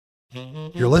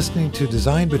You're listening to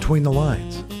Design Between the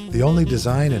Lines, the only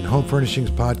design and home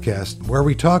furnishings podcast where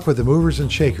we talk with the movers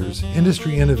and shakers,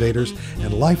 industry innovators,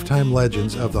 and lifetime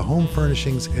legends of the home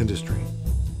furnishings industry.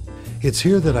 It's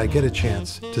here that I get a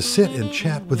chance to sit and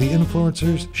chat with the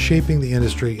influencers shaping the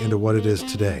industry into what it is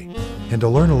today, and to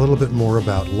learn a little bit more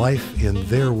about life in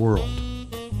their world.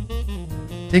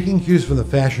 Taking cues from the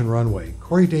fashion runway,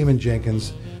 Damen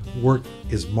Jenkins' work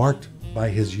is marked by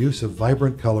his use of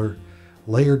vibrant color,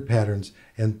 layered patterns,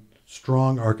 and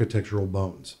strong architectural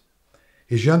bones.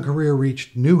 His young career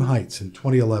reached new heights in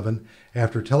 2011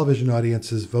 after television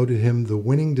audiences voted him the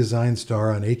winning design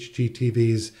star on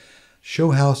HGTV's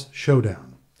Showhouse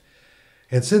Showdown.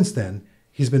 And since then,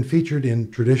 he's been featured in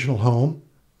Traditional Home,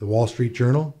 The Wall Street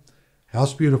Journal,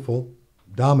 House Beautiful,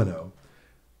 Domino,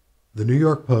 The New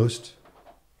York Post,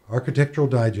 Architectural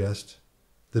Digest,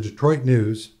 The Detroit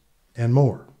News, and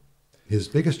more. His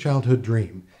biggest childhood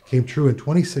dream came true in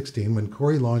 2016 when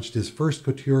Corey launched his first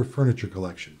couture furniture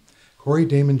collection,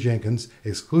 Damen Jenkins,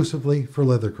 exclusively for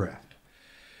Leathercraft.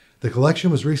 The collection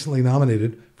was recently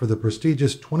nominated for the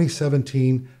prestigious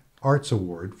 2017 Arts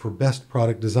Award for Best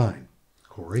Product Design.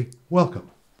 Corey,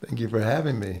 welcome. Thank you for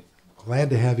having me. Glad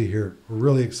to have you here. We're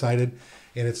really excited,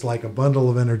 and it's like a bundle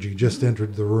of energy just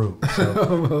entered the room.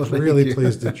 So Well, really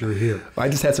pleased that you're here. I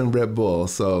just had some Red Bull,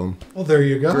 so Well, there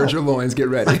you go. gird your loins, get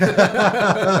ready.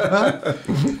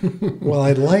 Well,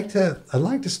 I'd like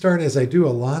to start, as I do a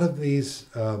lot of these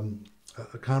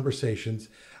conversations,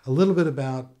 a little bit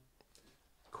about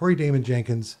Damen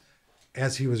Jenkins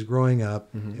as he was growing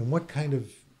up, and what kind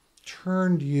of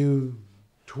turned you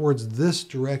towards this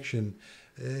direction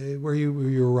where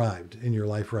you arrived in your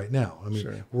life right now. I mean,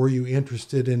 Sure. Were you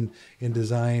interested in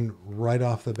design right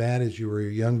off the bat as you were a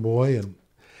young boy? And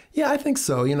Yeah, I think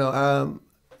so.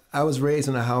 I was raised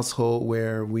in a household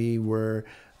where we were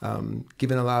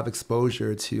given a lot of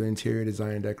exposure to interior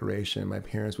design and decoration. My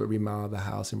parents would remodel the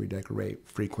house and redecorate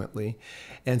frequently.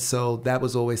 And so that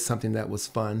was always something that was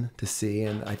fun to see.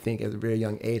 And I think at a very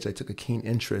young age, I took a keen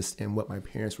interest in what my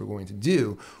parents were going to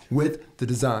do with the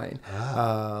design.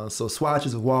 So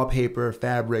swatches of wallpaper,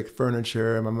 fabric,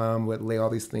 furniture. My mom would lay all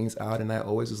these things out, and I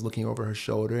always was looking over her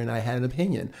shoulder, and I had an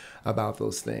opinion about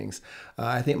those things.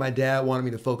 I think my dad wanted me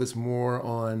to focus more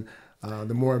on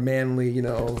the more manly,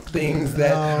 things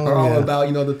that are all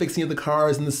about, the fixing of the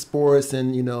cars and the sports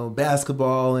and,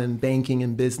 basketball and banking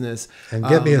and business. and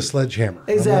get me a sledgehammer.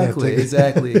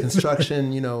 Exactly.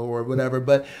 Construction, or whatever.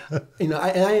 But,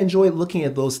 I enjoy looking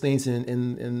at those things in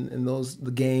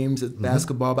the games at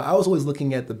basketball. But I was always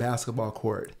looking at the basketball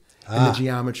court and the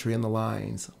geometry and the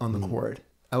lines on the court.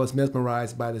 I was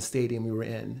mesmerized by the stadium we were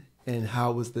in and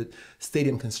how was the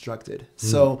stadium constructed.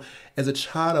 So as a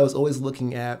child, I was always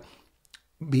looking at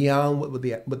beyond what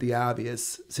the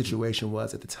obvious situation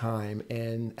was at the time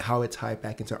and how it tied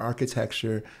back into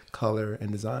architecture, color,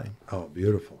 and design. Oh,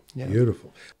 beautiful. Yeah.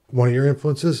 Beautiful. One of your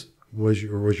influences was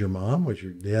your mom, was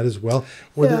your dad as well?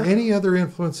 Were there any other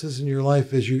influences in your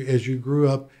life as you grew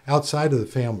up outside of the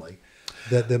family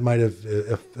that might have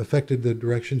affected the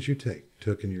directions you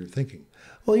took in your thinking?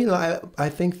 Well, I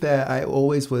think that I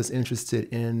always was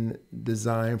interested in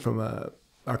design from a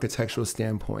architectural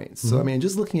standpoint. So,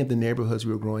 just looking at the neighborhoods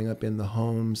we were growing up in, the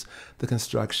homes, the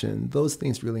construction, those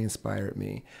things really inspired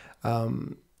me.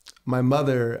 My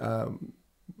mother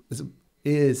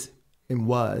is and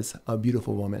was a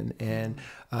beautiful woman, and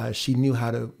she knew how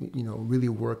to, really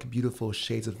work beautiful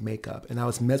shades of makeup. And I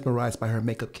was mesmerized by her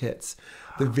makeup kits,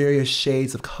 the various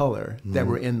shades of color that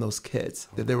were in those kits,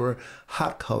 that there were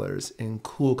hot colors and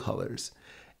cool colors.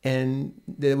 And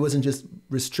it wasn't just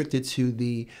restricted to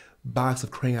the box of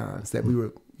crayons that we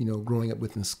were, growing up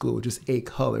with in school, just 8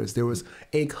 colors. There was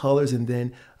 8 colors and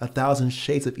then 1,000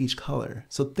 shades of each color.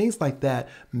 So things like that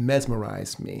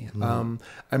mesmerized me. I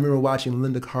remember watching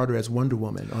Linda Carter as Wonder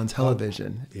Woman on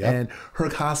television, and her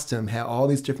costume had all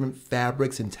these different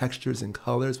fabrics and textures and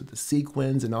colors with the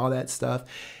sequins and all that stuff,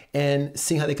 and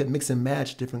seeing how they could mix and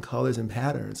match different colors and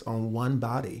patterns on one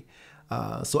body.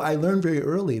 So I learned very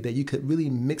early that you could really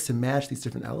mix and match these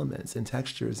different elements and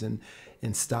textures and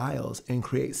styles and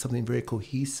create something very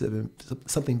cohesive and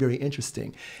something very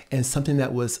interesting and something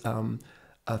that was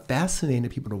fascinating to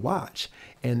people to watch.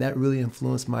 And that really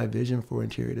influenced my vision for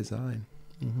interior design.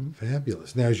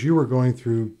 Fabulous. Now, as you were going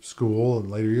through school in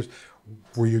later years,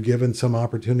 were you given some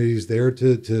opportunities there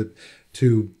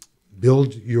to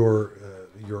build your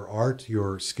art,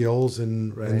 your skills in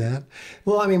that?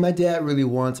 Well, my dad really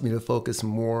wants me to focus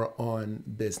more on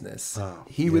business.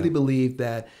 He really believed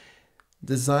that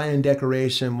design and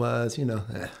decoration was, you know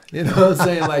what I'm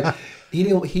saying? Like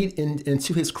and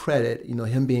to his credit, you know,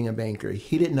 him being a banker,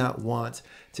 he did not want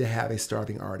to have a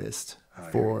starving artist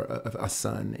for a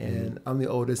son. And I'm the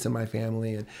oldest in my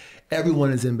family, and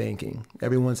everyone is in banking.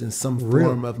 Everyone's in some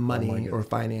form of money or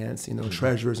finance, you know,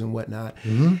 treasurers and whatnot.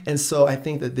 And so I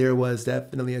think that there was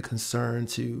definitely a concern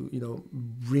to, you know,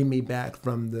 bring me back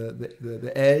from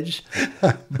the edge.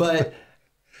 But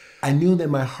I knew that in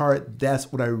my heart,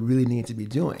 that's what I really needed to be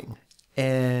doing.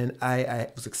 And I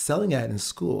was excelling at it in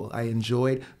school. I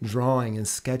enjoyed drawing and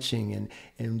sketching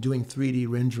and doing 3D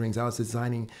renderings. I was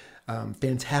designing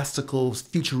fantastical,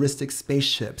 futuristic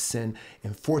spaceships and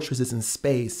fortresses in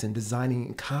space and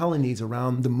designing colonies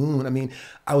around the moon. I mean,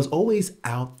 I was always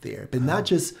out there, but not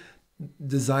just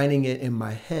designing it in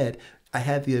my head. I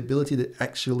had the ability to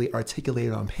actually articulate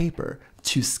it on paper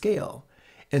to scale.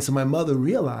 And so my mother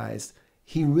realized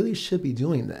he really should be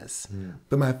doing this.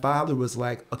 But my father was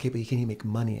like, okay, but can he make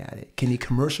money at it? Can he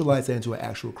commercialize that into an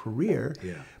actual career?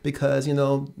 Because, you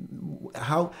know,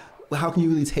 how can you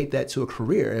really take that to a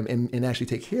career and actually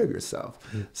take care of yourself?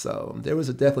 So there was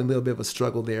definitely a little bit of a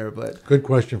struggle there, but good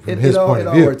question from his point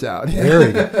of view. It all worked out.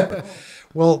 Very good.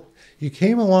 Well, you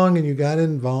came along and you got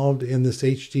involved in this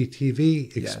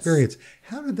HGTV experience.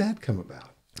 How did that come about?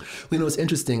 Well, you know, it's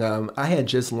interesting. I had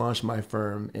just launched my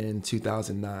firm in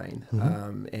 2009,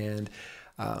 and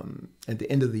at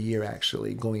the end of the year,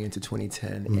 actually, going into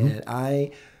 2010, and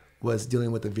I was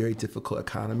dealing with a very difficult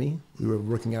economy. We were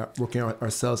working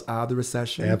ourselves out of the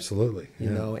recession. Absolutely. You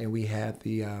know, and we had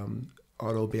the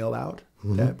auto bailout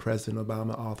that President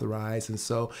Obama authorized. And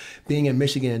so being in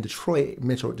Michigan and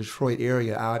Metro Detroit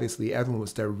area, obviously everyone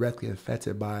was directly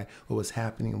affected by what was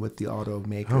happening with the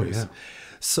automakers.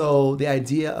 So the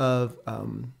idea of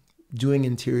doing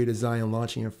interior design and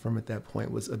launching a firm at that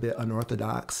point was a bit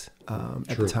unorthodox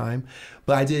at the time.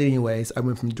 But I did it anyways. I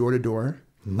went from door to door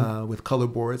with color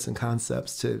boards and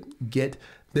concepts to get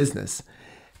business.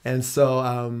 And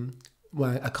so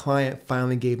when a client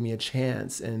finally gave me a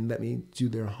chance and let me do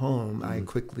their home, I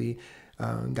quickly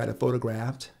got it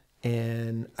photographed.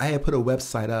 And I had put a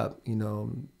website up, you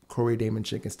know,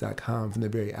 CoreyDamenJenkins.com from the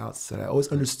very outset. I always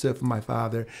understood from my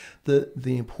father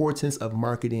the importance of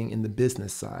marketing in the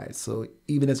business side. So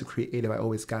even as a creative, I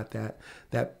always got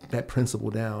that principle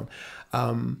down.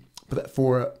 But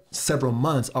for several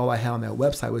months, all I had on that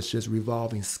website was just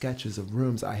revolving sketches of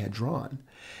rooms I had drawn.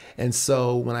 And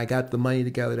so when I got the money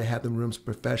together to have the rooms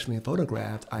professionally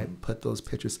photographed, I put those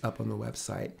pictures up on the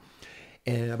website.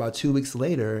 And about 2 weeks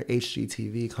later,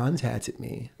 HGTV contacted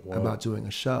me about doing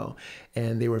a show.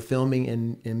 And they were filming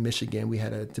in Michigan. We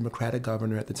had a Democratic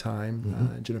governor at the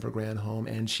time, Jennifer Granholm,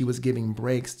 and she was giving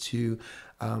breaks to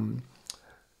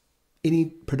any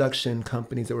production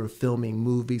companies that were filming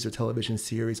movies or television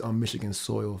series on Michigan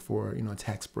soil for, you know, a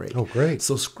tax break. Oh, great.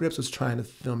 So Scripps was trying to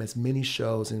film as many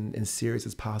shows and series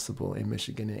as possible in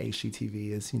Michigan, and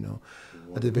HGTV is, you know,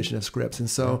 a division of Scripps. And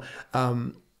so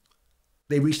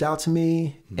they reached out to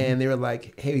me and they were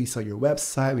like, hey, we saw your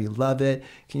website, we love it.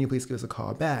 Can you please give us a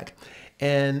call back?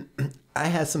 And I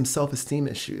had some self-esteem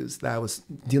issues that I was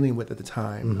dealing with at the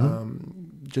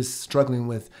time, just struggling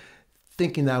with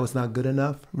thinking that I was not good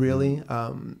enough, really.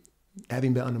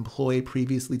 Having been unemployed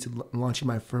previously to launching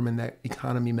my firm in that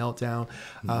economy meltdown,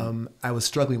 I was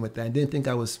struggling with that. I didn't think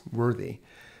I was worthy.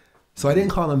 So I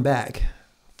didn't call them back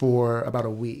for about a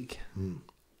week. And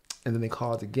then they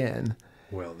called again.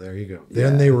 Well, there you go.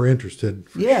 Then they were interested.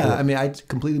 For sure. I mean, I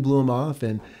completely blew them off.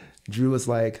 And Drew was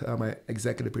like, my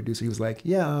executive producer, he was like,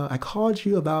 yeah, I called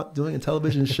you about doing a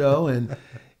television show and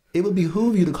it would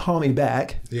behoove you to call me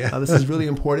back. This is really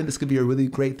important. This could be a really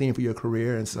great thing for your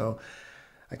career. And so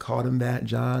I called him back,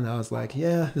 John. I was like,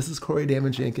 yeah, this is Corey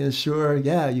Damen Jenkins. Sure.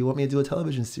 Yeah. You want me to do a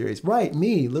television series? Right.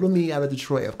 Me, little me out of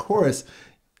Detroit. Of course.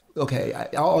 Okay.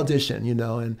 I'll audition, you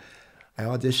know, and I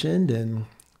auditioned and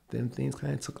then things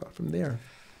kind of took off from there.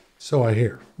 So I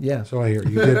hear. Yeah. So I hear.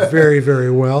 You did very, very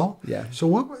well. Yeah.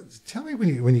 So tell me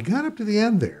when you got up to the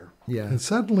end there, and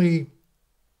suddenly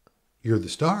you're the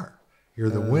star, you're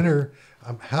the winner.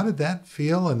 How did that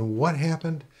feel, and what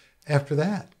happened after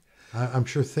that? I'm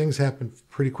sure things happened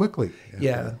pretty quickly.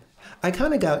 Yeah. I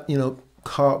kind of got, you know,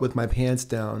 caught with my pants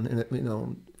down, and you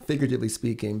know, figuratively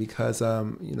speaking, because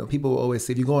you know, people will always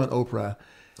say if you go on Oprah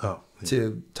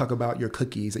to talk about your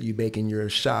cookies that you bake in your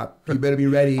shop, you better be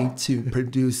ready to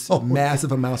produce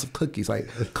massive amounts of cookies, like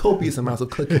copious amounts of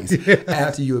cookies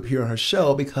after you appear on her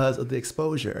show because of the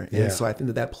exposure. And so I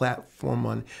think that platform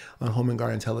on Home and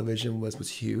Garden Television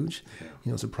was huge. You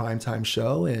know, it's a primetime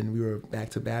show, and we were back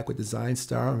to back with Design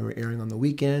Star, and we were airing on the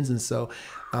weekends. And so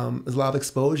there's a lot of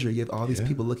exposure. You have all these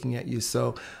people looking at you.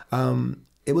 So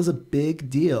it was a big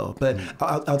deal. But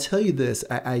I'll tell you this,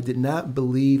 I did not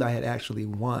believe I had actually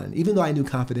won. Even though I knew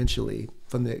confidentially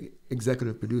from the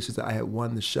executive producers that I had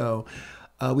won the show,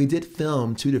 we did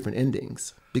film 2 different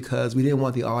endings because we didn't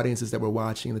want the audiences that were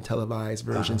watching the televised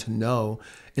version to know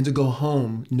and to go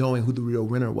home knowing who the real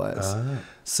winner was.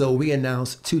 So we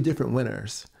announced 2 different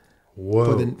winners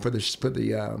for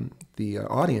the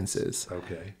audiences.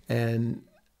 Okay. And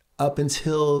up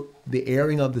until the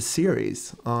airing of the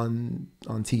series on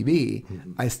TV,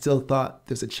 I still thought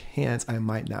there's a chance I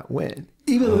might not win.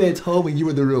 Even though they had told me you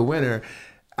were the real winner,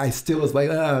 I still was like,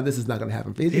 this is not going to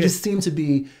happen. It just seemed to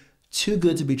be too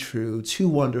good to be true, too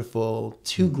wonderful,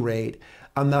 too great.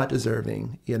 I'm not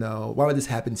deserving, why would this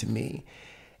happen to me?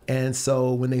 And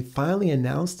so when they finally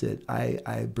announced it,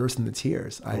 I burst into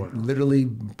tears. I literally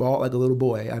bawled like a little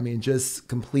boy. I mean, just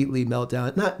completely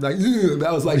meltdown. Not like,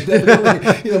 that was like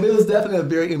definitely, it was definitely a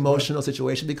very emotional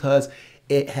situation because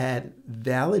it had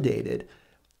validated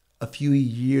a few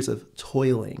years of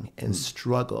toiling and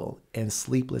struggle and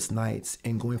sleepless nights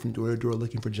and going from door to door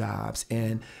looking for jobs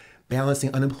and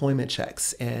balancing unemployment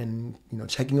checks and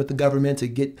checking with the government to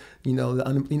get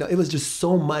it was just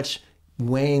so much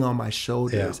weighing on my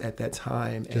shoulders at that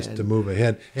time, just to move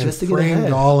ahead, and just to framed get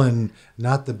ahead. all in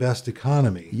not the best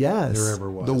economy yes, there ever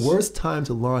was. The worst time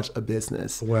to launch a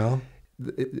business. Well,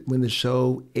 when the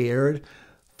show aired,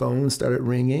 phones started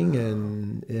ringing,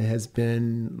 and it has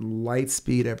been light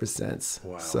speed ever since.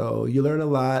 Wow. So you learn a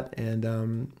lot,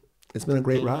 and it's been a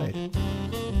great ride.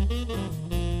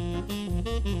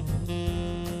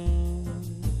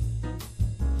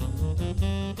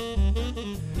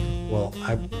 Well,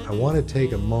 I want to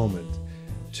take a moment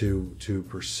to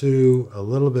pursue a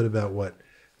little bit about what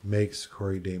makes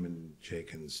Corey Damen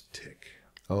Jenkins tick.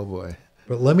 Oh boy!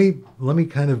 But let me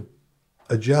kind of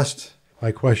adjust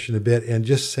my question a bit and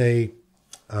just say,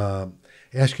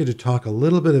 ask you to talk a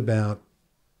little bit about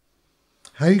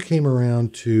how you came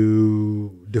around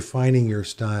to defining your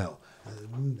style.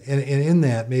 And in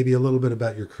that, maybe a little bit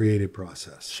about your creative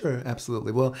process. Sure,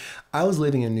 absolutely. Well, I was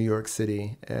living in New York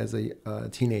City as a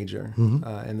teenager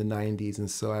in the 90s. And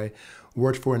so I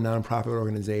worked for a nonprofit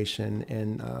organization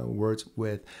and worked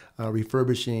with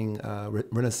refurbishing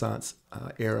Renaissance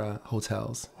era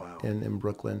hotels in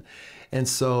Brooklyn. And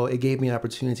so it gave me an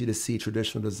opportunity to see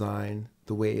traditional design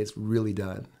the way it's really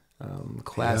done.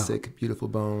 Classic, beautiful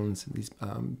bones, these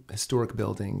historic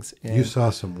buildings. And you saw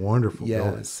some wonderful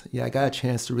buildings. Yeah, I got a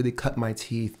chance to really cut my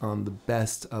teeth on the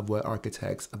best of what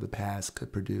architects of the past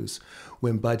could produce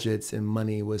when budgets and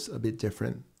money was a bit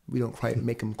different. We don't quite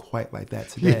make them quite like that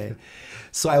today.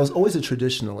 So I was always a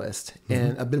traditionalist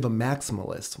and a bit of a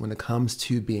maximalist when it comes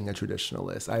to being a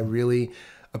traditionalist. I really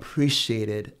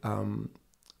appreciated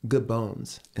good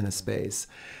bones in a space.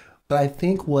 But I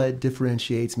think what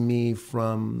differentiates me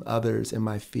from others in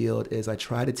my field is I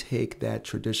try to take that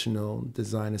traditional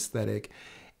design aesthetic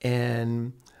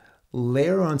and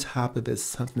layer on top of it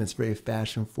something that's very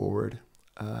fashion forward,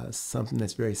 something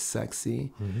that's very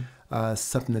sexy,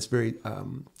 something that's very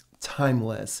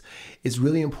timeless. It's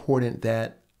really important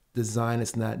that design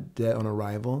is not dead on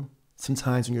arrival.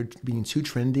 Sometimes when you're being too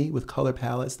trendy with color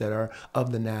palettes that are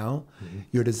of the now,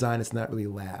 your design does not really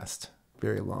last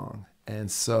very long.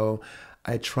 And so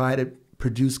I try to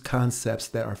produce concepts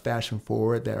that are fashion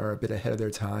forward, that are a bit ahead of their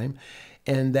time.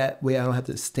 And that way I don't have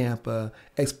to stamp a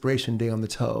expiration date on the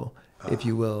toe, if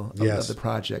you will, of the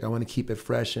project. I want to keep it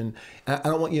fresh. And I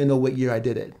don't want you to know what year I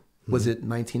did it. Was it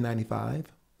 1995?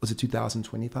 Was it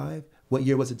 2025? What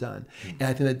year was it done? And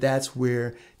I think that that's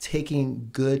where taking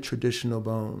good traditional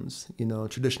bones,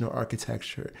 traditional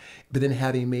architecture, but then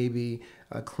having maybe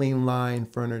a clean line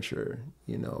furniture,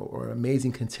 or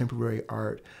amazing contemporary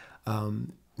art,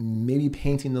 maybe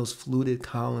painting those fluted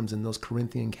columns and those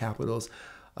Corinthian capitals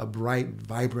a bright,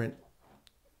 vibrant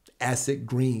acid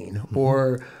green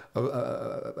or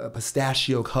a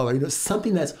pistachio color,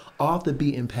 something that's off the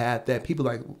beaten path that people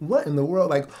are like, what in the world?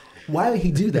 Like, why would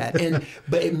he do that?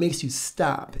 But it makes you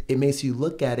stop. It makes you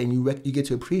look at it and you get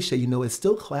to appreciate, it's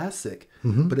still classic,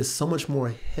 but it's so much more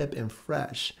hip and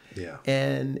fresh. Yeah.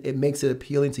 And it makes it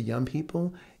appealing to young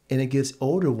people. And it gives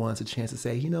older ones a chance to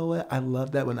say, you know what? I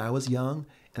loved that when I was young.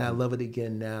 And I love it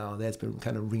again now. That's been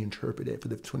kind of reinterpreted for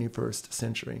the 21st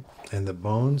century. And the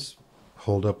bones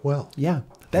hold up well. Yeah.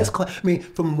 That's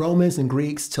from Romans and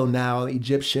Greeks till now,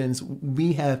 Egyptians,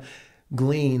 we have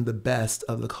gleaned the best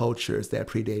of the cultures that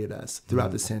predated us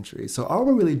throughout the centuries. So all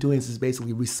we're really doing is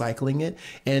basically recycling it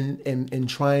and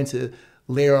trying to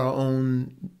layer our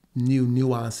own new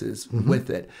nuances with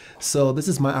it. So this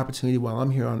is my opportunity while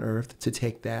I'm here on earth to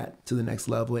take that to the next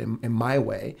level in my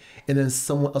way. And then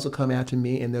someone else will come after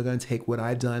me and they're going to take what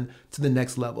I've done to the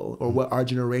next level, or what our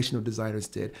generation of designers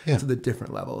did to the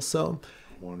different level. So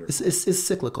it's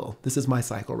cyclical. This is my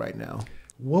cycle right now.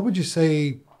 What would you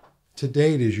say to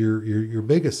date is your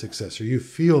biggest success, or you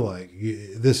feel like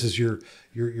this is your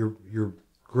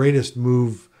greatest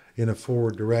move in a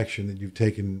forward direction that you've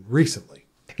taken recently?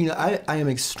 You know, I am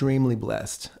extremely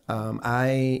blessed.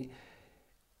 I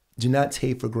do not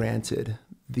take for granted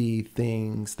the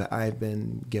things that I've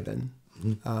been given.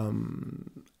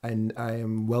 And I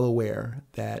am well aware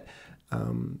that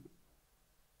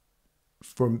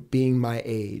for being my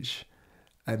age,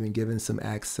 I've been given some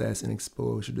access and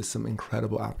exposure to some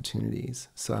incredible opportunities.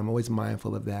 So I'm always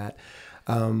mindful of that.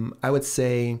 I would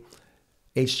say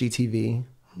HGTV,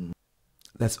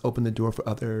 that's opened the door for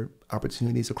other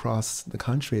opportunities across the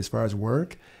country as far as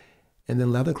work. And then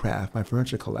Leathercraft, my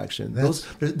furniture collection.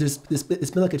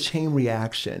 It's been like a chain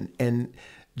reaction. And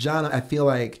John, I feel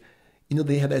like, you know,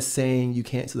 they have that saying, you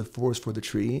can't see the forest for the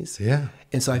trees. Yeah.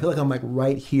 And so I feel like I'm like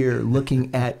right here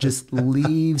looking at just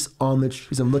leaves on the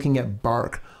trees. I'm looking at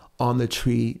bark on the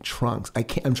tree trunks.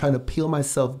 I'm trying to peel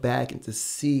myself back and to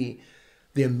see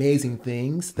the amazing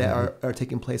things that are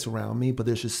taking place around me. But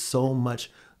there's just so much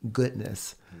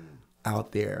goodness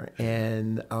out there,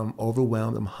 and I'm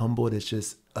overwhelmed. I'm humbled. It's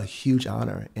just a huge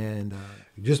honor. And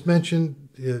you just mentioned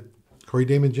Corey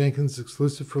Damen Jenkins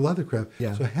exclusive for Leathercraft.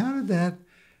 Yeah. So how did that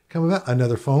come about?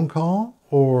 Another phone call,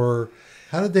 or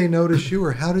how did they notice you,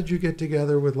 or how did you get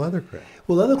together with Leathercraft?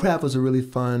 Well, Leathercraft was a really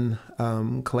fun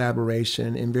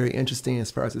collaboration and very interesting as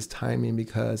far as its timing,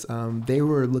 because they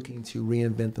were looking to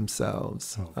reinvent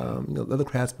themselves. You know,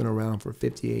 Leathercraft's been around for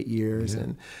 58 years,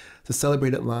 and it's a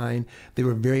celebrated line. They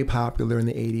were very popular in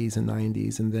the 80s and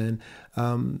 90s, and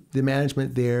then the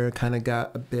management there kind of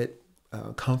got a bit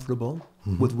comfortable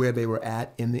with where they were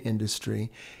at in the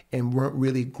industry and weren't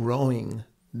really growing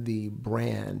the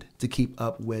brand to keep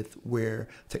up with where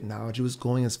technology was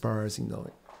going, as far as, you know,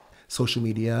 social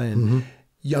media and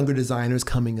younger designers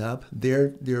coming up.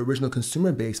 Their original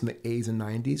consumer base in the 80s and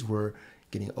 90s were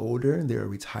getting older, they were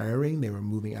retiring, they were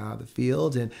moving out of the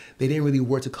field, and they didn't really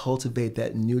work to cultivate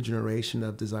that new generation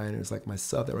of designers like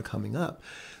myself that were coming up.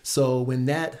 So when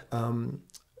that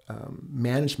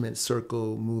management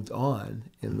circle moved on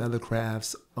and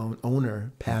Leathercraft's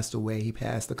owner passed away, he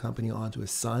passed the company on to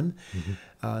his son,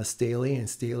 Staley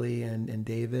and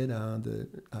David, the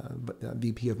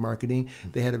VP of marketing.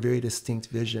 They had a very distinct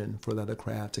vision for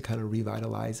Leathercraft to kind of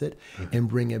revitalize it and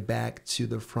bring it back to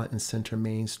the front and center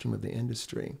mainstream of the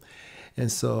industry. And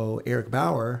so Eric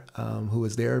Bauer, who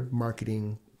was their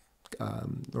marketing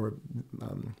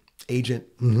agent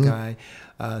guy,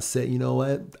 said, you know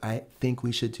what, I think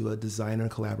we should do a designer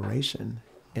collaboration.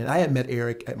 And I had met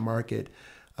Eric at Market,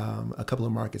 a couple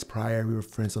of markets prior. We were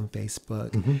friends on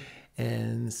Facebook.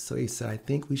 And so he said, I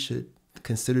think we should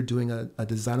consider doing a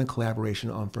designer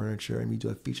collaboration on furniture, and we do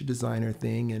a feature designer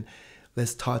thing, and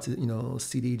let's talk to, you know,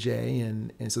 CDJ.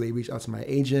 And so they reached out to my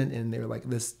agent, and they were like,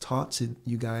 let's talk to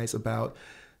you guys about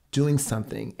doing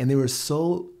something. And they were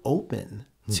so open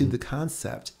to the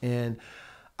concept. And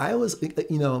I was,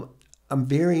 you know,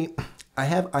 I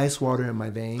have ice water in my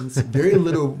veins. Very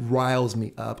little riles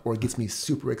me up or gets me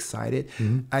super excited.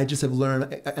 I just have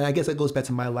learned, and I guess that goes back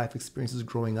to my life experiences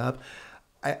growing up.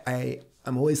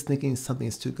 I'm always thinking something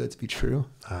is too good to be true.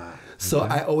 So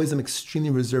I always am extremely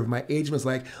reserved. My agent was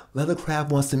like, Leathercraft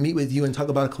wants to meet with you and talk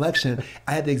about a collection.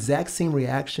 I had the exact same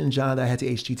reaction, John, that I had to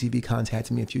HGTV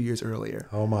contacting me a few years earlier.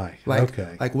 Oh my, like,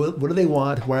 okay. Like, what do they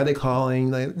want? Why are they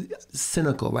calling? Like,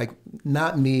 cynical, like,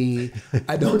 not me.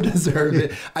 I don't deserve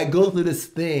it. I go through this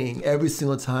thing every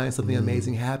single time something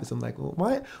amazing happens. I'm like, well,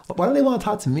 why do they want to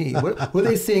talk to me? What are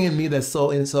they seeing in me that's so,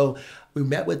 and so we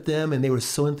met with them, and they were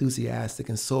so enthusiastic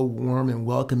and so warm and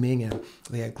welcoming, and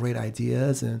they had great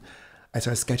ideas. And I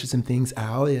started sketching some things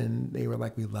out, and they were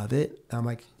like, we love it. And I'm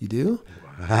like, you do?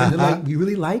 And they're like, we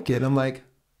really like it. I'm like,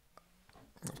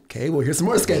 okay, well, here's some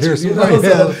more sketches.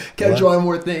 So kept drawing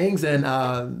more things,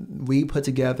 and we put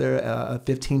together a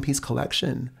 15-piece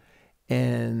collection.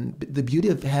 And the beauty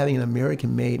of having an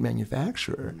American-made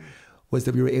manufacturer was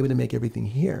that we were able to make everything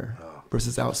here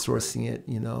versus outsourcing it,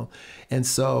 you know. And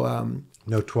so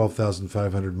no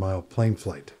 12,500-mile plane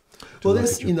flight. Well,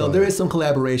 there's, you know, there is some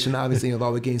collaboration, obviously,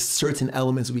 involved with getting certain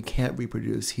elements we can't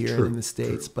reproduce here in the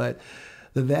States, but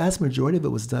the vast majority of it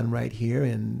was done right here,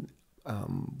 and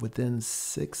within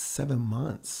 6-7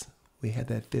 months, we had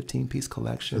that 15-piece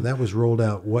collection. So that was rolled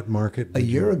out what market? A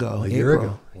year ago,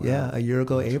 April. Wow. Yeah, a year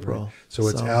ago, April. Right. So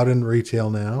it's out in retail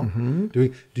now.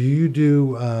 Do you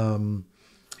do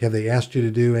Have they asked you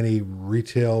to do any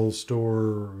retail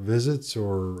store visits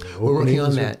or openings? We're working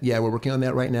on that. Yeah, we're working on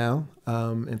that right now.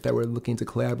 In fact, we're looking to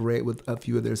collaborate with a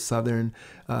few of their southern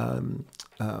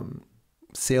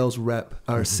sales rep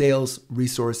or sales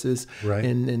resources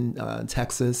in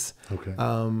Texas. Okay.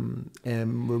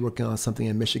 And we're working on something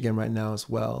in Michigan right now as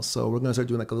well. So we're going to start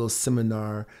doing like a little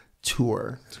seminar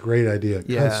tour. It's a great idea.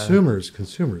 Yeah. Consumers,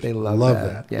 they love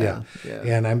that. Yeah.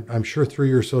 Yeah. And I'm sure through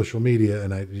your social media,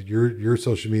 and your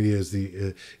social media is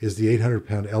the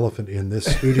 800-pound elephant in this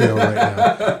studio right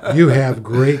now. You have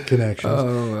great connections.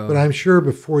 Oh, well. But I'm sure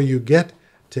before you get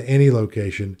to any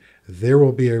location, there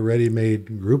will be a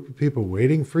ready-made group of people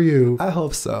waiting for you. I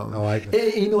hope so.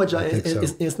 And you know what, John? so.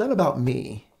 It's not about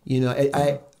me. You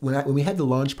know, when we had the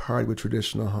launch party with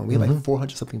Traditional Home, we had like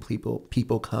 400 something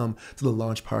people come to the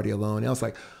launch party alone. And I was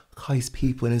like, all these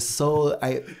people, and it's so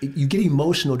you get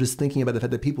emotional just thinking about the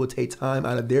fact that people would take time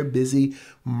out of their busy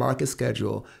market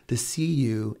schedule to see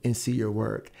you and see your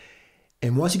work.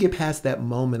 And once you get past that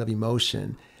moment of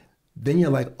emotion, then you're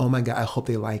like, oh my God, I hope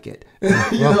they like it. You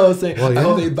know what I'm saying? Well, yeah. I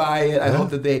hope they buy it. I hope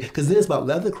that because then it's about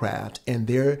Leathercraft and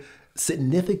their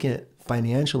significant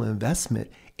financial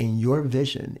investment in your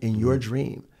vision, in your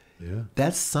dream. Yeah.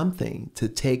 That's something to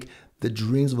take the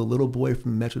dreams of a little boy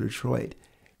from Metro Detroit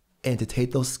and to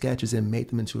take those sketches and make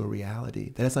them into a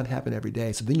reality. That does not happen every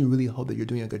day. So then you really hope that you're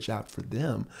doing a good job for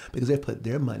them because they've put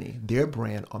their money, their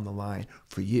brand on the line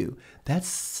for you.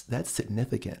 That's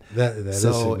significant. That is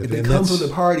so if significant. it comes for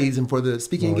the parties and for the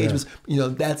speaking Well, engagements, you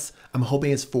know, I'm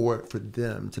hoping it's for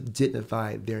them to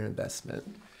dignify their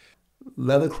investment.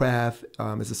 Leathercraft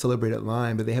is a celebrated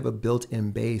line, but they have a built-in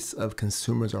base of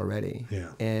consumers already. Yeah.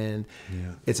 And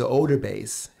it's an older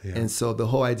base. Yeah. And so the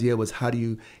whole idea was how do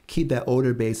you keep that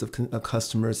older base of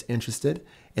customers interested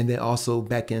and then also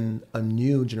beckon a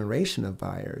new generation of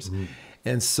buyers.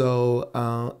 And so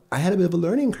I had a bit of a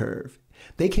learning curve.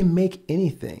 They can make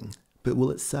anything, but will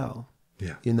it sell?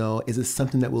 Yeah. You know, is it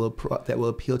something that will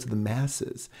appeal to the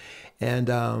masses? And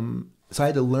so I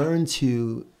had to learn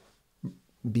to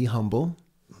be humble,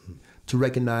 to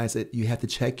recognize that you have to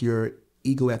check your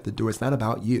ego at the door. It's not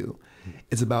about you.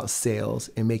 It's about sales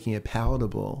and making it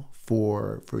palatable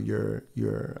for your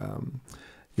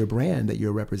brand that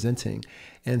you're representing.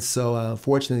 And so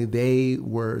fortunately, they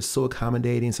were so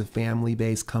accommodating. It's a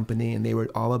family-based company, and they were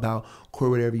all about core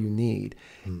whatever you need.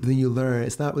 But then you learn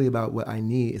it's not really about what I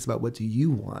need. It's about what do you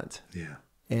want. Yeah.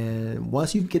 And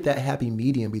once you get that happy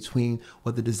medium between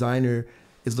what the designer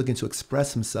is looking to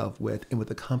express himself with and what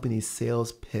the company's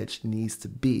sales pitch needs to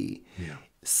be,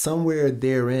 somewhere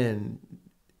therein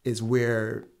is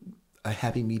where a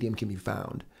happy medium can be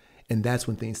found. And that's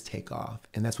when things take off.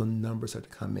 And that's when numbers start to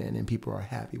come in and people are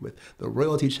happy with the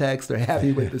royalty checks. They're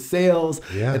happy with the sales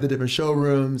at the different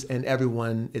showrooms, and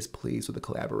everyone is pleased with the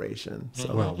collaboration.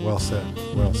 So Well said.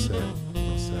 Well said.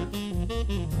 Well said.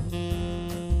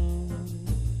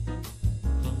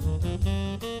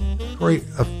 Corey,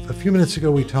 a few minutes ago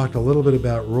we talked a little bit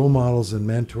about role models and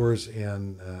mentors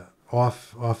and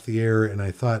off the air, and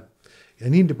I thought I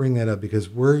need to bring that up because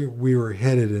where we were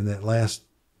headed in that last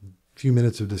few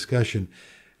minutes of discussion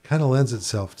kind of lends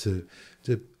itself to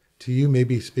you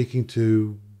maybe speaking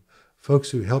to folks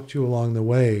who helped you along the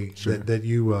way that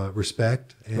you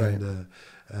respect and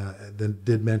then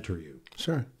did mentor you.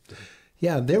 Sure.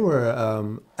 Yeah, there were,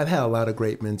 I've had a lot of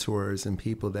great mentors and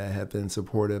people that have been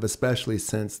supportive, especially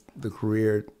since the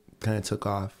career kind of took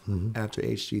off after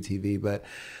HGTV. But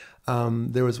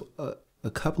there was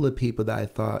a couple of people that I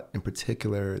thought in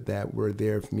particular that were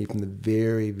there for me from the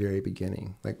very, very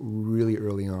beginning, like really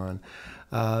early on.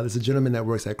 There's a gentleman that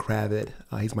works at Kravit.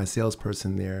 He's my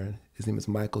salesperson there. His name is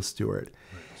Michael Stewart.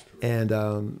 And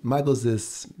Michael's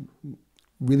this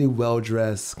really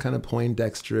well-dressed, kind of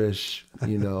Poindexter-ish,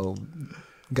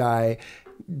 guy.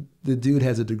 The dude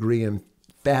has a degree in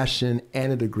fashion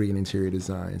and a degree in interior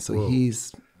design. So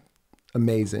he's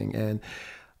amazing. And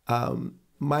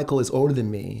Michael is older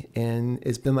than me, and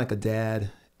it's been like a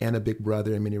dad and a big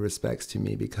brother in many respects to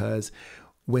me, because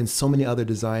when so many other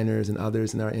designers and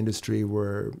others in our industry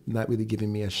were not really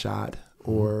giving me a shot,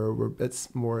 or were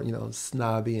it's more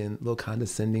snobby and a little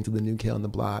condescending to the new kid on the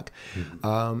block,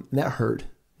 that hurt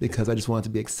because I just wanted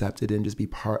to be accepted and just be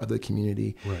part of the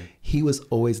community. Right. He was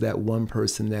always that one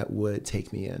person that would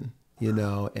take me in,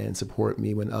 and support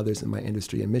me when others in my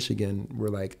industry in Michigan were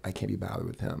like, I can't be bothered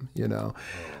with him,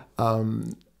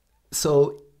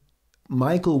 So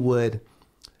Michael was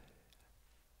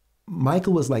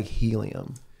like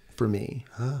helium for me.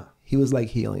 He was like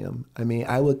helium. I mean,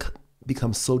 I would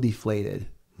become so deflated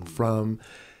from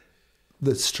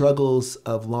the struggles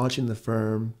of launching the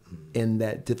firm in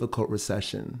that difficult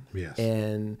recession. Yes.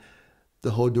 And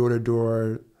the whole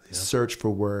door-to-door search for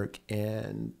work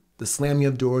and the slamming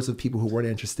of doors of people who weren't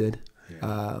interested,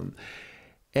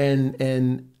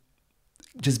 and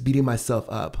just beating myself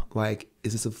up. Like,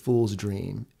 is this a fool's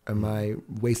dream? Am I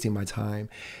wasting my time?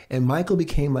 And Michael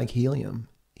became like helium.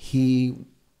 He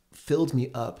filled me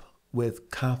up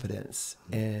with confidence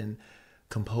and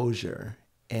composure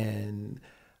and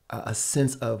a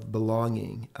sense of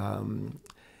belonging.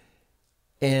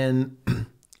 And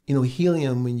you know,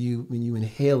 helium, when you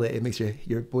inhale it, it makes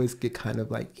your voice get kind of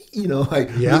like, you know, like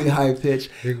really high pitch.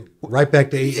 Right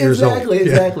back to 8 years old.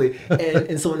 Exactly.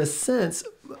 And so in a sense,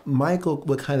 Michael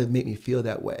would kind of make me feel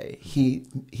that way. He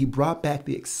brought back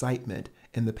the excitement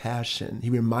and the passion. He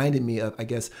reminded me of, I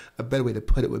guess a better way to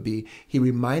put it would be, he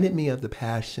reminded me of the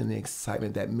passion and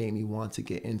excitement that made me want to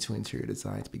get into interior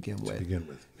design to begin with.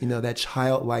 You know, that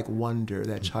childlike wonder,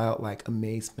 that childlike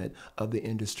amazement of the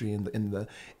industry and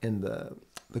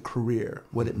the career,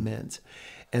 what it meant.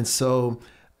 And so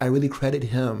I really credit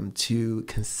him to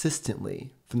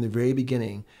consistently, from the very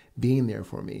beginning, being there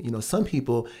for me. You know, some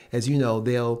people, as you know,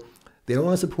 they don't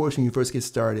want to support you when you first get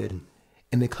started,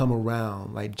 and they come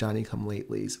around like Johnny come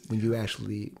latelys when you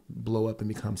actually blow up and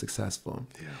become successful.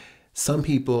 Yeah. Some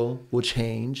people will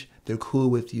change. They're cool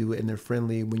with you and they're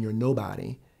friendly when you're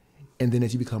nobody. And then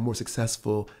as you become more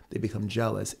successful, they become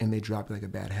jealous and they drop you like a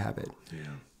bad habit.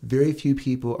 Yeah. Very few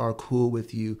people are cool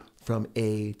with you from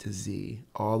A to Z,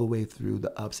 all the way through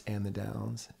the ups and the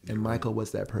downs. And Michael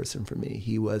was that person for me.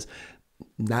 He was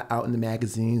not out in the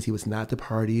magazines. He was not the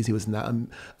parties. He was not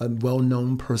a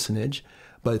well-known personage.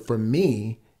 But for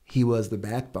me, he was the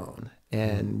backbone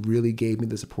and really gave me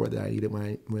the support that I needed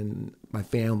when my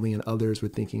family and others were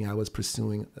thinking I was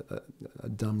pursuing a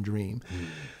dumb dream.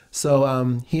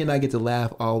 So he and I get to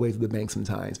laugh all the way to the bank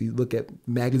sometimes. We look at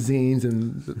magazines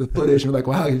and the footage and we're like,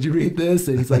 wow, did you read this?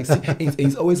 And he's like,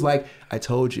 he's always like, I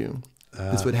told you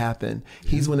this would happen.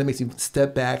 He's the one that makes me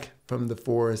step back from the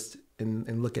forest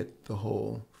and look at the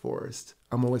whole forest.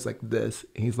 I'm always like this.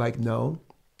 And he's like, no.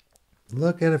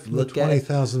 Look at it from the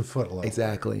 20,000 foot level.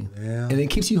 Exactly. Yeah. And it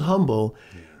keeps you humble,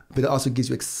 but it also gives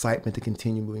you excitement to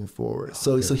continue moving forward.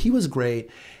 So he was great.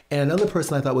 And another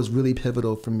person I thought was really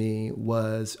pivotal for me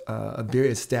was a very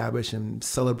established and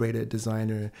celebrated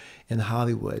designer in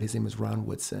Hollywood. His name is Ron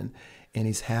Woodson, and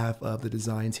he's half of the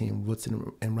design team,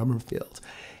 Woodson and Rummerfield.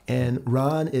 And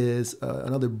Ron is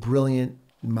another brilliant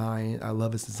mind. I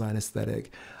love his design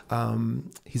aesthetic.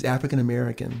 He's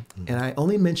African-American, and I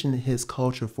only mention his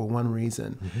culture for one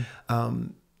reason.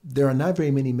 There are not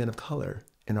very many men of color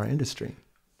in our industry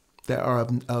that are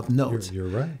of note. You're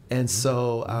right. And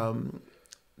so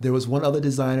there was one other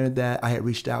designer that I had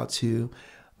reached out to,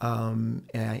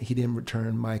 and he didn't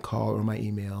return my call or my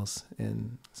emails,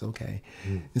 and it's okay.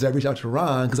 And so I reached out to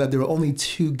Ron because there were only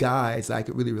two guys that I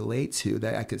could really relate to,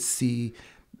 that I could see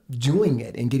doing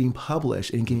it and getting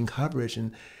published and getting coverage.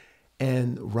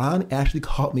 And Ron actually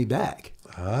called me back.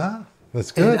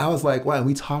 That's good. And I was like, wow, and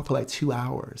we talked for like 2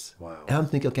 hours. Wow. And I'm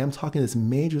thinking, okay, I'm talking to this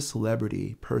major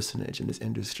celebrity personage in this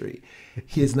industry.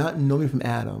 He has not known me from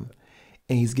Adam,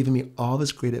 and he's given me all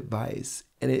this great advice.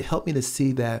 And it helped me to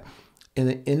see that in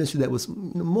an industry that was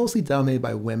mostly dominated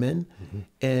by women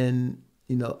and,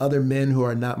 you know, other men who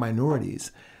are not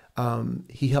minorities,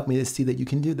 he helped me to see that you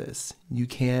can do this. You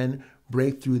can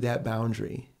break through that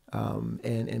boundary.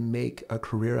 And make a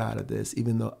career out of this,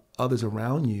 even though others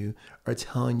around you are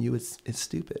telling you it's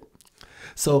stupid.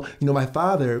 So, you know, my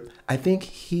father, I think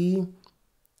he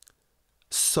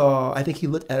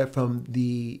looked at it from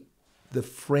the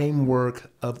framework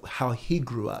of how he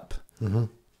grew up in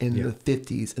the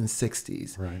 50s and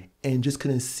 60s, and just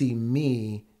couldn't see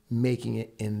me making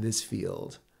it in this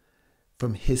field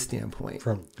from his standpoint.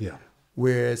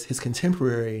 Whereas his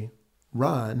contemporary,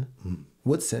 Ron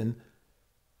Woodson,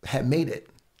 had made it,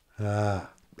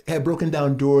 had broken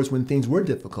down doors when things were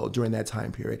difficult during that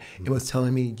time period, and was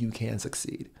telling me you can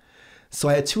succeed. So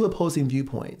I had two opposing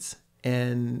viewpoints,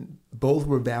 and both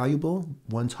were valuable.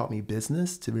 One taught me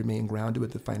business, to remain grounded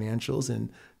with the financials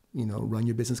and, you know, run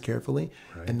your business carefully.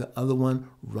 And the other one,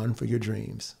 run for your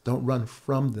dreams. Don't run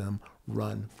from them,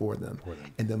 run for them.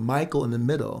 And then Michael in the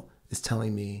middle is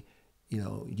telling me, you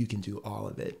know, you can do all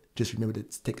of it. Just remember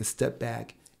to take a step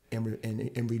back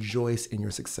and rejoice in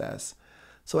your success.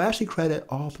 So I actually credit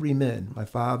all three men, my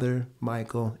father,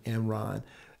 Michael, and Ron.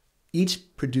 Each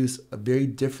produced a very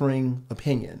differing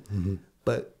opinion,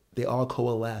 but they all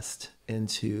coalesced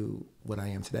into what I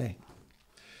am today.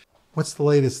 What's the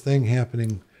latest thing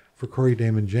happening for Corey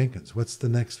Damen Jenkins? What's the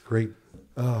next great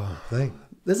thing?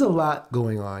 There's a lot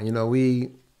going on. You know,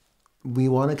 we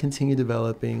want to continue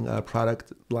developing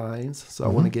product lines. So I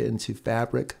want to get into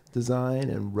fabric design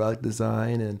and rug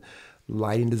design and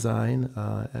lighting design.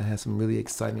 I have some really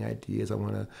exciting ideas I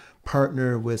want to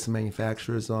partner with some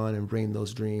manufacturers on and bring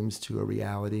those dreams to a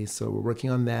reality. So we're working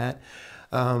on that.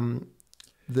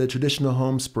 The traditional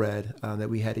home spread that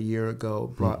we had a year ago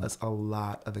brought us a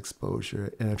lot of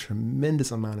exposure and a tremendous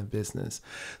amount of business.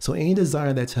 So any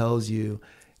designer that tells you,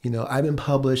 I've been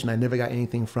published and I never got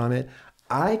anything from it,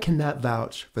 I cannot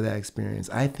vouch for that experience.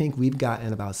 I think we've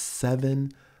gotten about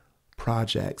 7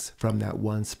 projects from that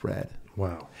one spread.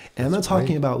 Wow. And I'm not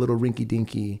talking about little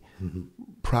rinky-dinky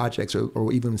projects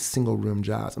or even single room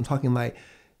jobs. I'm talking like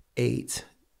 8,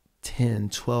 10,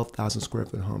 12,000 square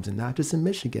foot homes, and not just in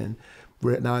Michigan.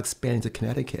 We're now expanding to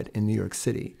Connecticut and New York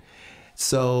City.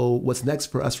 So what's next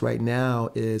for us right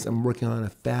now is I'm working on a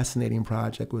fascinating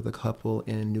project with a couple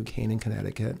in New Canaan,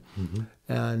 Connecticut.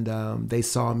 And they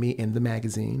saw me in the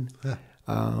magazine.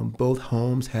 Both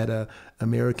homes had a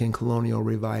American colonial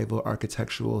revival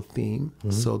architectural theme.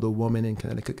 So the woman in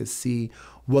Connecticut could see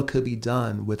what could be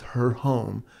done with her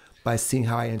home by seeing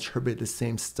how I interpret the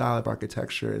same style of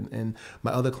architecture in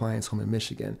my other clients' home in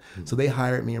Michigan. So they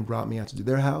hired me and brought me out to do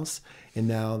their house. And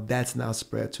now that's now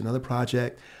spread to another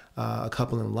project. A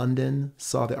couple in London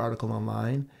saw the article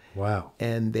online. Wow.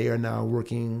 And they are now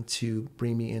working to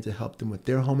bring me in to help them with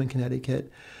their home in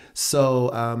Connecticut.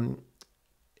 So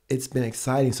it's been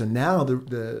exciting. So now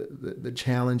the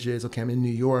challenge is, okay, I'm in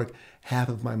New York half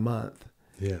of my month.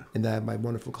 Yeah. And I have my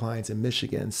wonderful clients in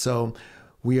Michigan. So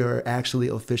we are actually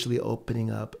officially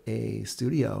opening up a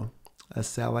studio, a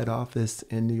satellite office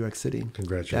in New York City.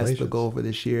 Congratulations. That's the goal for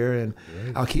this year. And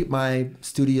Great. I'll keep my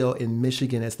studio in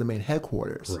Michigan as the main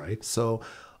headquarters. Right. So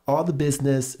all the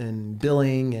business and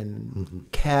billing and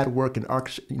CAD work and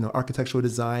architectural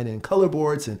design and color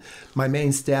boards and my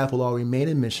main staff will all remain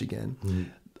in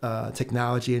Michigan.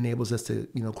 Technology enables us to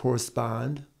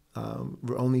correspond.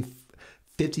 We're only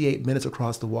 58 minutes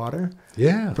across the water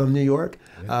from New York.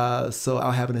 So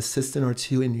I'll have an assistant or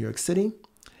two in New York City,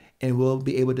 and we'll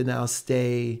be able to now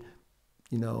stay,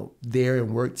 there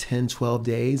and work 10, 12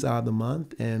 days out of the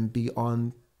month and be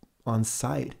on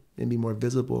site and be more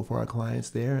visible for our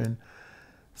clients there. And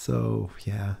so,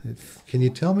 yeah. Can you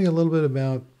tell me a little bit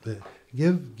about,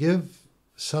 give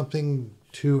something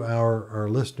to our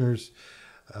listeners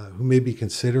who may be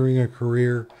considering a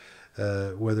career,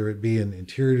 whether it be in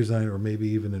interior design or maybe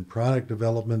even in product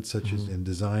development, such as in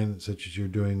design, such as you're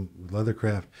doing with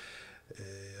Leathercraft,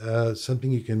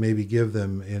 something you can maybe give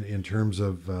them in terms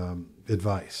of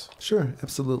advice. Sure,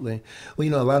 absolutely. Well,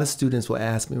 a lot of students will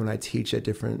ask me when I teach at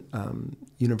different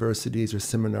universities or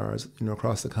seminars,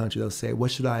 across the country. They'll say,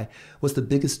 what's the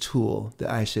biggest tool that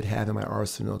I should have in my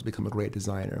arsenal to become a great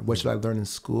designer? What should I learn in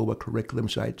school? What curriculum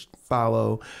should I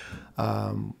follow?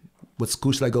 What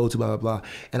school should I go to, blah, blah, blah.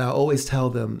 And I always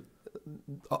tell them,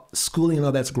 schooling and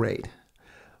all that's great,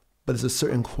 but there's a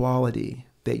certain quality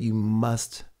that you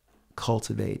must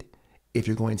cultivate if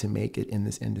you're going to make it in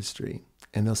this industry.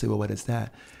 And they'll say, well, what is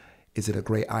that? Is it a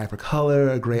great eye for color,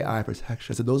 a great eye for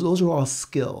texture? So those are all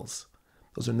skills.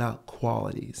 Those are not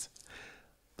qualities.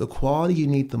 The quality you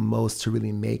need the most to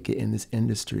really make it in this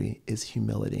industry is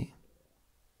humility.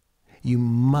 You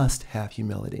must have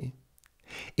humility.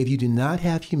 If you do not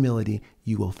have humility,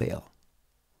 you will fail.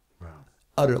 Wow.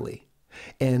 Utterly.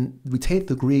 And we take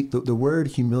the Greek, the word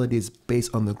humility is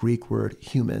based on the Greek word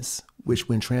humus, which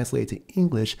when translated to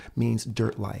English means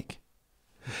dirt-like.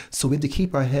 So we have to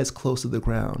keep our heads close to the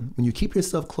ground. When you keep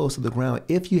yourself close to the ground,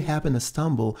 if you happen to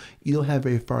stumble, you don't have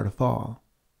very far to fall.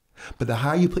 But the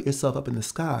higher you put yourself up in the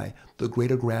sky, the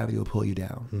greater gravity will pull you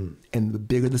down. And the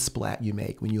bigger the splat you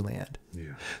make when you land.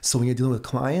 Yeah. So when you're dealing with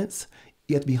clients,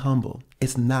 you have to be humble.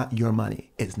 It's not your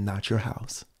money. It's not your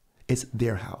house. It's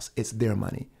their house. It's their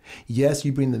money. Yes,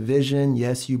 you bring the vision.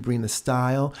 Yes, you bring the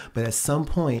style. But at some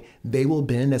point, they will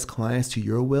bend as clients to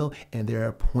your will. And there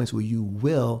are points where you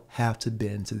will have to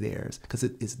bend to theirs because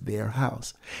it is their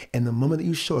house. And the moment that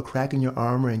you show a crack in your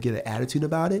armor and get an attitude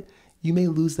about it, you may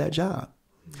lose that job.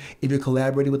 If you're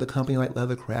collaborating with a company like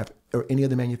Leathercraft or any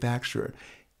other manufacturer,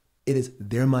 it is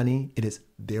their money. It is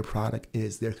their product. It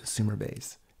is their consumer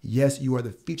base. Yes, you are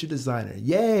the feature designer.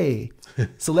 Yay!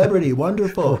 Celebrity,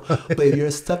 wonderful. Right. But if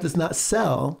your stuff does not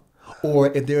sell,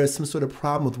 or if there is some sort of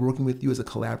problem with working with you as a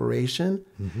collaboration,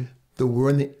 the word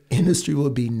in the industry will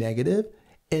be negative,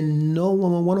 and no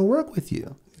one will want to work with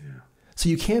you. Yeah. So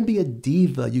you can't be a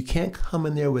diva. You can't come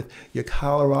in there with your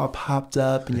collar all popped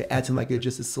up and you're acting like you're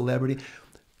just a celebrity.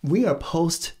 We are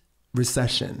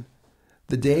post-recession.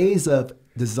 The days of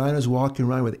designers walking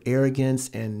around with arrogance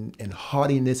and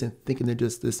haughtiness and thinking they're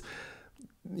just this,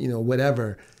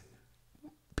 whatever.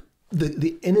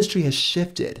 The industry has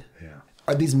shifted. Yeah.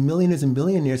 are these millionaires and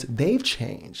billionaires, they've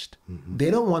changed.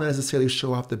 They don't want to necessarily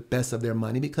show off the best of their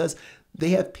money because they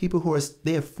have people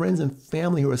they have friends and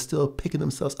family who are still picking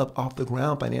themselves up off the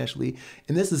ground financially.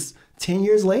 And this is 10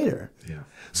 years later. Yeah.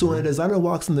 So when a designer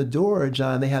walks in the door,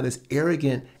 John, they have this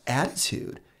arrogant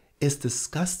attitude. It's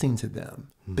disgusting to them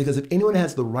because if anyone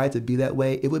has the right to be that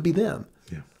way, it would be them.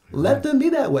 Yeah. Let them be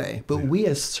that way. But we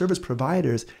as service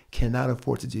providers cannot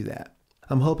afford to do that.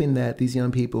 I'm hoping that these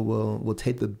young people will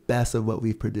take the best of what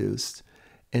we've produced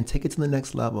and take it to the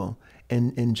next level.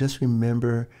 And just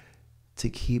remember to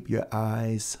keep your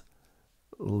eyes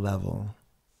level.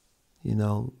 You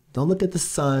know, don't look at the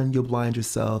sun, you'll blind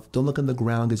yourself. Don't look on the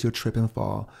ground as you'll trip and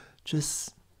fall.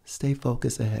 Just stay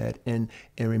focused ahead and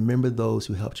remember those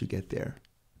who helped you get there.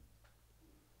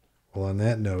 Well, on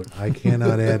that note, I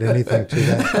cannot add anything to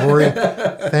that. Corey,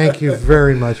 thank you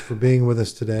very much for being with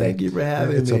us today. Thank you for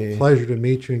having me. It's a pleasure to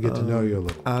meet you and get to know you a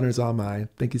little. Honor's all mine.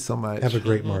 Thank you so much. Have a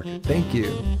great market. Thank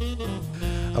you.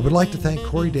 I would like to thank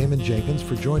Corey Damen Jenkins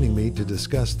for joining me to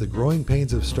discuss the growing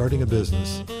pains of starting a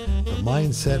business, the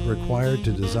mindset required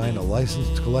to design a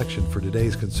licensed collection for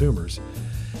today's consumers,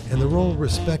 and the role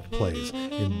respect plays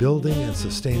in building and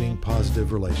sustaining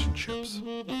positive relationships.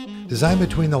 Design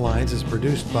Between the Lines is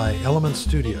produced by Element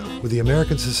Studio with the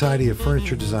American Society of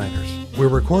Furniture Designers. We're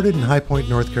recorded in High Point,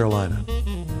 North Carolina.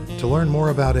 To learn more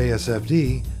about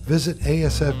ASFD, visit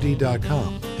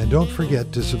asfd.com, and don't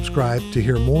forget to subscribe to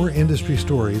hear more industry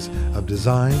stories of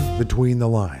design between the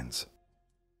lines.